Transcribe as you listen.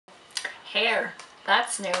Hair.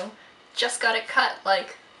 That's new. Just got it cut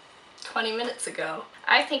like 20 minutes ago.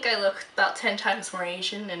 I think I look about 10 times more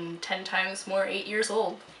Asian and 10 times more 8 years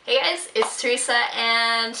old. Hey guys, it's Theresa,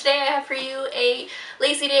 and today I have for you a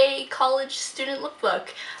lazy day college student lookbook.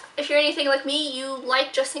 If you're anything like me, you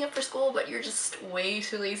like dressing up for school, but you're just way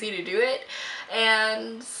too lazy to do it.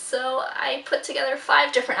 And so I put together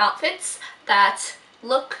 5 different outfits that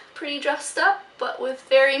look pretty dressed up, but with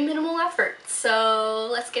very minimal effort. So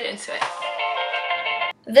let's get into it.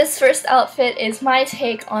 This first outfit is my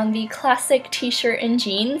take on the classic t-shirt and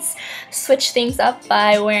jeans. Switch things up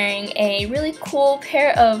by wearing a really cool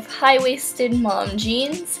pair of high-waisted mom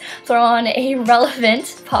jeans, throw on a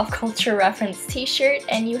relevant pop culture reference t-shirt,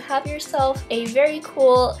 and you have yourself a very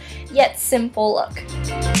cool yet simple look.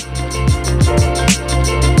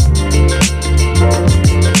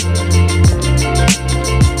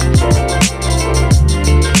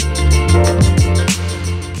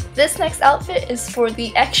 This next outfit is for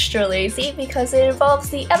the extra lazy because it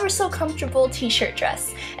involves the ever so comfortable t-shirt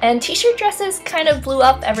dress. And t-shirt dresses kind of blew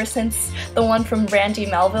up ever since the one from Brandy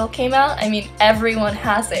Melville came out. I mean, everyone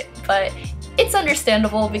has it, but it's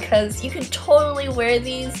understandable because you can totally wear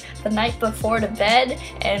these the night before to bed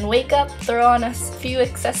and wake up, throw on a few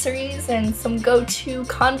accessories and some go-to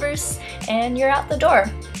converse, and you're out the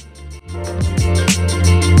door.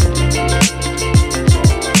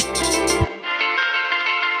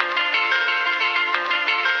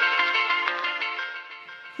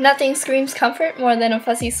 Nothing screams comfort more than a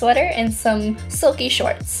fuzzy sweater and some silky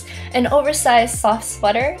shorts. An oversized soft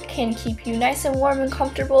sweater can keep you nice and warm and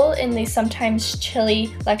comfortable in the sometimes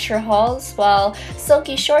chilly lecture halls, while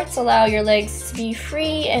silky shorts allow your legs to be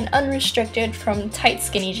free and unrestricted from tight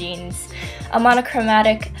skinny jeans. A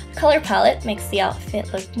monochromatic color palette makes the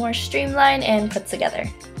outfit look more streamlined and put together.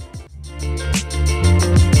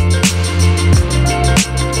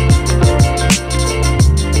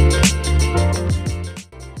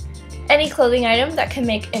 Any clothing item that can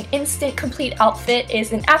make an instant complete outfit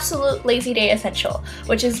is an absolute lazy day essential,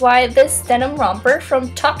 which is why this denim romper from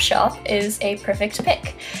Topshop is a perfect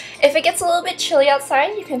pick. If it gets a little bit chilly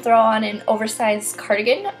outside, you can throw on an oversized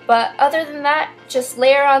cardigan, but other than that, just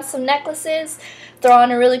layer on some necklaces, throw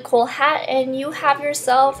on a really cool hat, and you have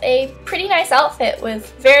yourself a pretty nice outfit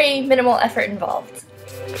with very minimal effort involved.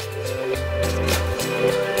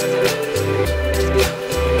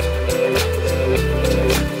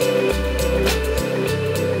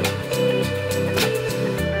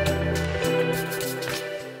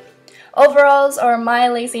 Overalls are my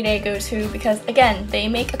lazy day go-to because, again, they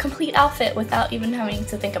make a complete outfit without even having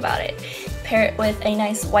to think about it. Pair it with a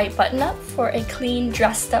nice white button-up for a clean,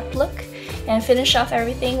 dressed-up look, and finish off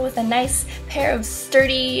everything with a nice pair of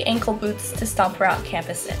sturdy ankle boots to stomp around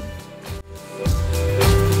campus in.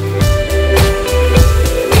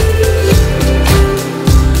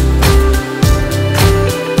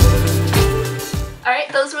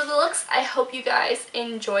 Those were the looks. I hope you guys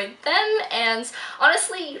enjoyed them, and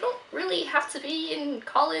honestly, you don't really have to be in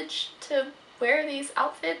college to wear these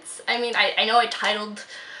outfits. I mean, I know I titled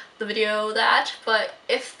the video that, but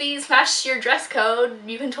if these match your dress code,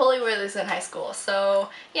 you can totally wear this in high school, so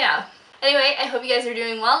yeah. Anyway, I hope you guys are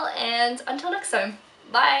doing well, and until next time,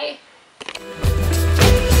 bye!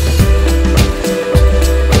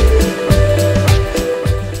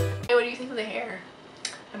 Hey, what do you think of the hair?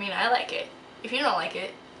 I mean, I like it. If you don't like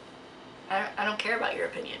it, I don't care about your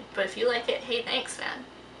opinion. But if you like it, hey, thanks, man.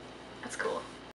 That's cool.